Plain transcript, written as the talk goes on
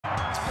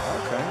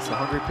so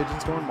Hungry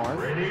Pigeon's going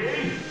Marth.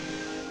 Ready,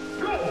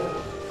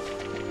 go!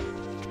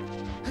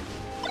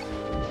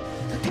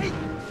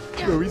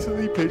 You know,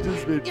 recently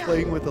Pigeon's been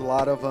playing with a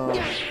lot of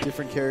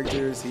different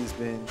characters. He's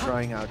been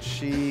trying out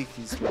Sheik.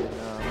 He's been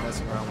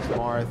messing around with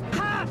Marth.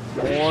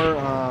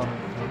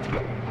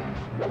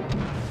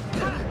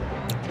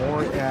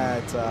 More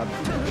at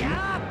Pigeon,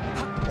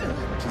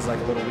 which is like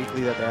a little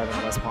weekly that they have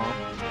in West Palm.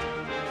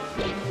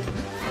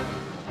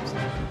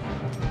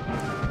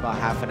 About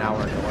half an hour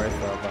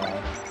north of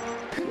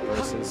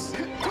Versus.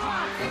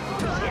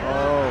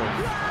 Oh.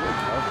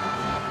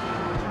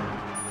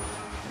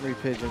 Hungry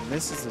Pigeon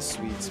misses the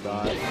sweet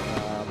spot,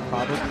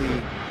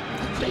 probably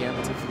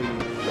preemptively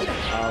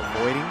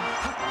avoiding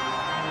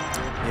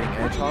getting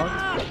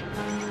edgehogged.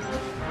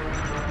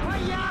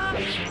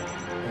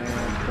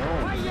 And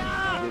boom,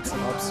 gets an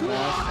up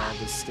smash on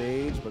the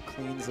stage, but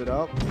cleans it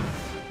up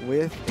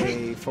with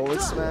a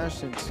forward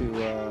smash into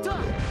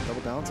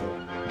double down tilt.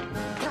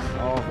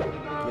 Oh,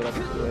 get up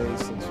in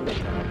place into the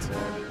down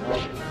tilt.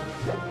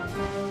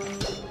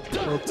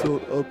 Up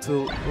tilt, up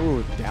tilt.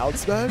 Ooh, down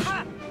smash?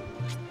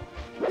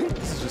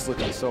 This is just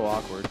looking so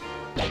awkward.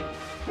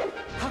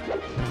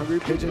 Hungry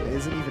Pigeon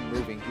isn't even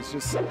moving. He's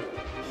just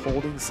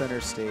holding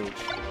center stage.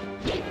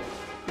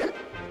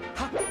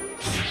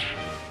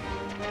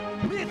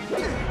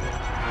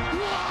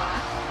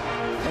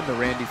 And the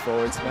Randy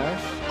forward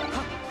smash.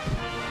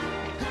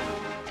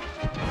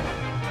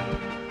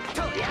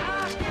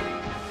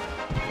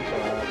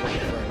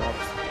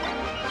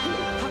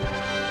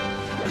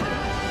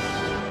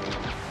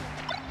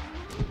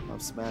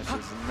 Up smash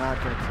is not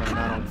going to claim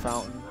out on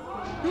Fountain.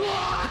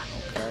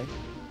 Okay.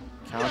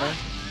 Counter.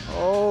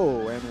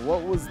 Oh, and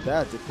what was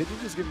that? Did Pigeon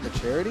just give him a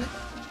charity?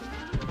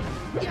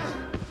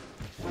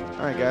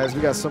 All right, guys,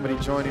 we got somebody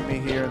joining me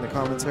here in the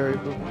commentary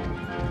booth.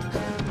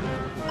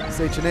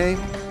 State your name.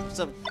 What's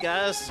up,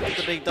 guys?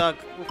 The big dog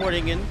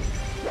reporting in.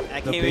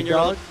 I The came big in your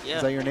dog? yeah.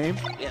 Is that your name?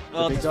 Yeah.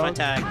 Well, big that's my dog?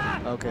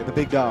 tag. Okay, the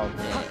big dog.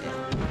 Yeah.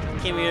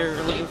 Came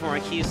here looking for my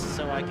keys,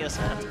 so I guess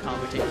I have to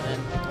commentate then.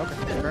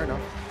 Okay, fair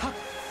enough.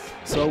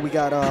 So we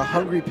got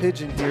Hungry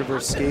Pigeon here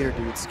versus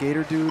Skaterdude.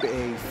 Skaterdude,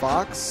 a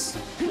Fox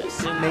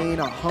main,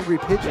 a Hungry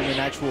Pigeon, an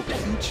actual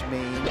Peach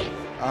main,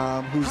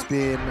 who's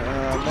been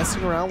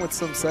messing around with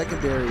some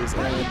secondaries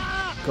and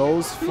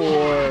goes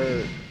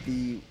for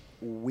the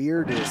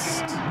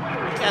weirdest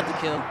Got the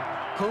kill.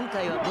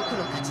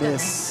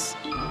 miss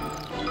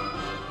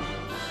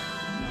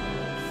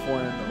for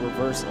a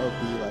reverse of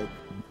the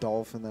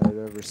dolphin that I've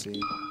ever seen.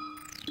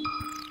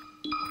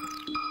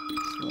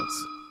 So that's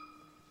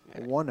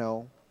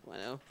 1-0.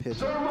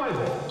 Pigeon.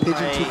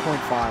 Pigeon 2.5.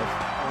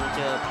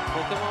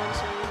 Pokemon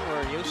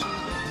or Yoshi?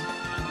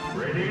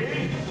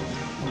 Ready,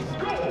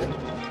 go!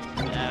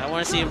 Yeah, I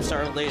want to see him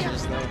start with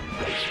lasers though.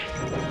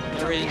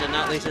 No reason to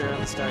not laser on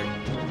the start.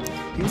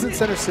 He was in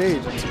center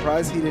stage. I'm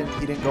surprised he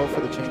didn't go for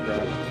the chain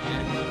grab.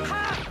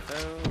 Yeah.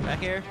 So back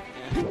here.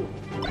 Yeah.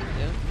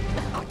 Yeah.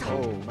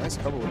 Oh, nice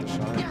cover with the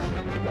shine.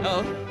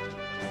 Oh.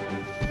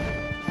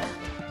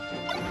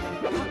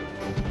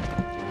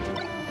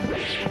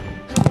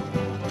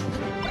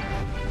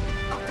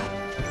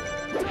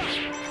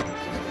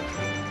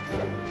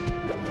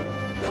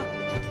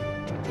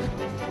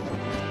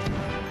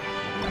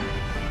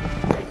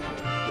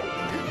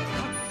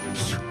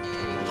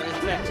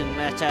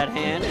 Match at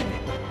hand.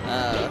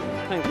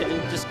 Hungry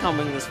Pigeon just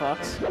coming this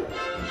Fox.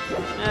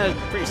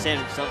 Pretty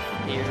standard stuff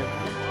here.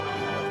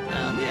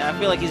 Yeah, I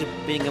feel like he's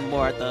beating him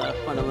more at the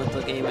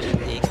fundamental game and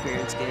the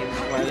experience game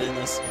rather than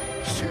this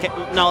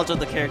knowledge of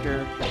the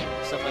character,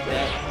 stuff like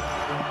that.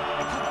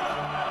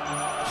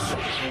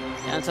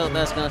 Yeah, until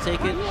that's gonna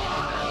take it.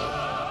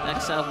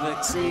 Next up,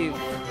 let's see if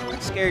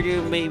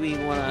Skaterdude maybe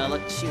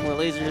wanna shoot more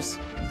lasers.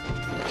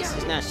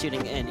 He's not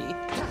shooting any.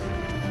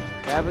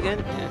 Grab again?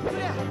 Yeah.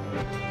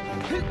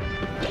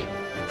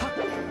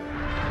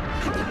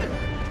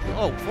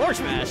 Oh, forward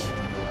smash!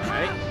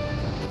 Alright.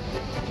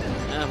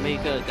 Maybe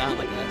could have gone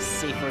like a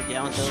safer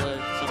down tilt or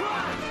something.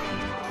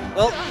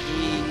 Well,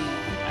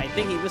 I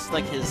think he missed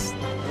like his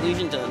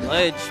illusion to the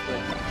ledge, but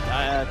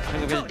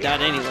Hungry Pigeon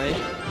died anyway.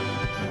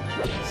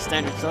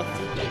 Standard stuff.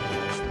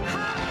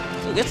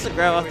 So gets the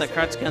grab off the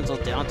crouch cancel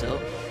down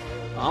tilt.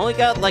 Only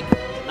got like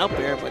an up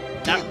air, but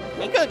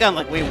he could have gotten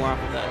like way more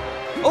off of that.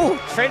 Oh,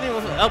 trading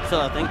with an up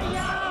tilt, I think.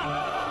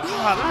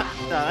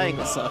 Oh, that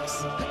angle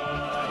sucks.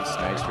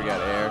 Nice, we got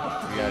air.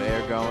 We got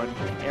air going.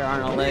 Air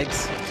on our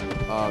legs.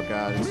 Oh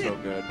god, it's so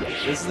good.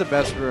 This is the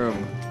best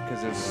room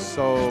because there's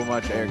so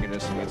much air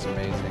conditioning. It's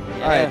amazing.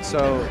 Yeah. All right,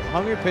 so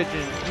Hungry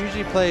Pigeon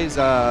usually plays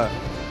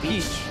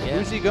Peach. Yeah.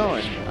 Who's he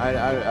going?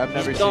 I've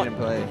never seen him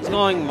play. He's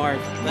going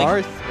Marth.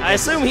 Marth? I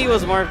assume he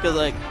was Marth because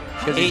like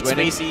he's 8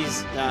 winning?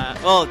 species.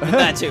 Well,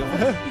 that too.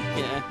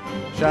 Yeah.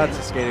 Shout out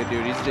to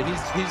Skaterdude.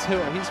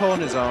 He's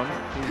holding his own.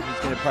 He's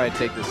gonna probably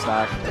take the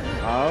stock.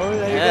 Oh,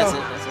 there you go.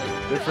 That's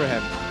it. Good for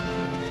him.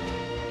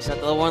 He shot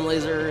the one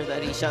laser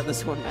that he shot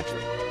this one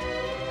actually.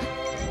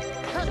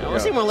 I want to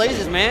see more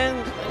lasers,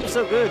 man. They're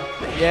so good.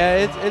 Yeah,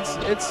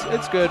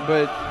 it's good,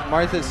 but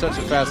Marth is such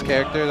a fast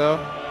character though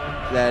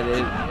that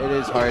it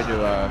is hard to.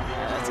 Yeah,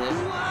 that's it.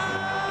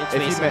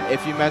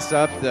 If you mess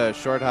up the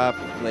short hop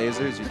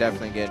lasers, you're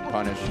definitely getting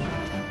punished.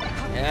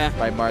 Yeah.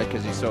 By Marth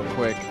because he's so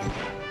quick.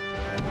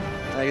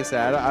 Like I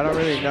said, I don't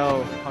really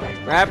know.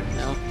 Grab?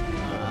 No.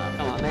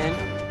 Come on, man.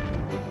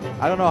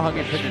 I don't know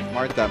Hungry Pigeon's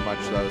Marth that much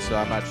though, so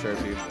I'm not sure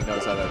if he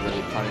knows how to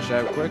really punish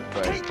that quick.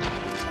 But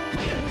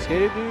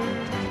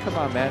Skaterdude, come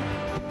on, man.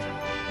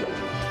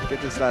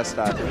 Get this last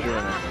stock. We're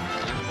doing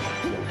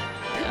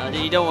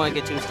it. You don't want to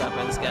get too stopped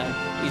by this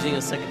guy using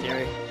a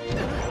secondary.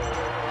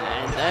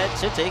 And that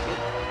should take it.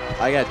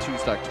 I got 2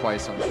 stuck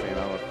twice on stream.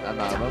 I'm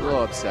a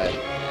little upset.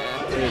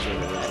 Yeah. It is what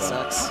it is. That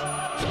sucks.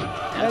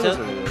 That is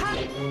what it is.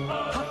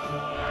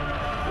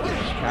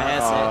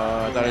 That's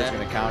I thought he was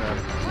going to counter.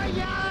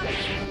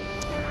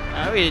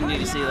 We didn't need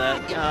to see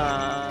that.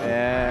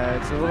 Yeah,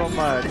 it's a little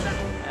much.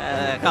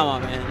 Come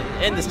on, man.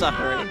 End the stock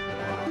already.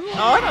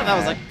 Oh, I thought that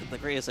was like the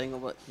greatest angle,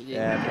 but he didn't.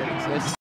 Yeah, but it's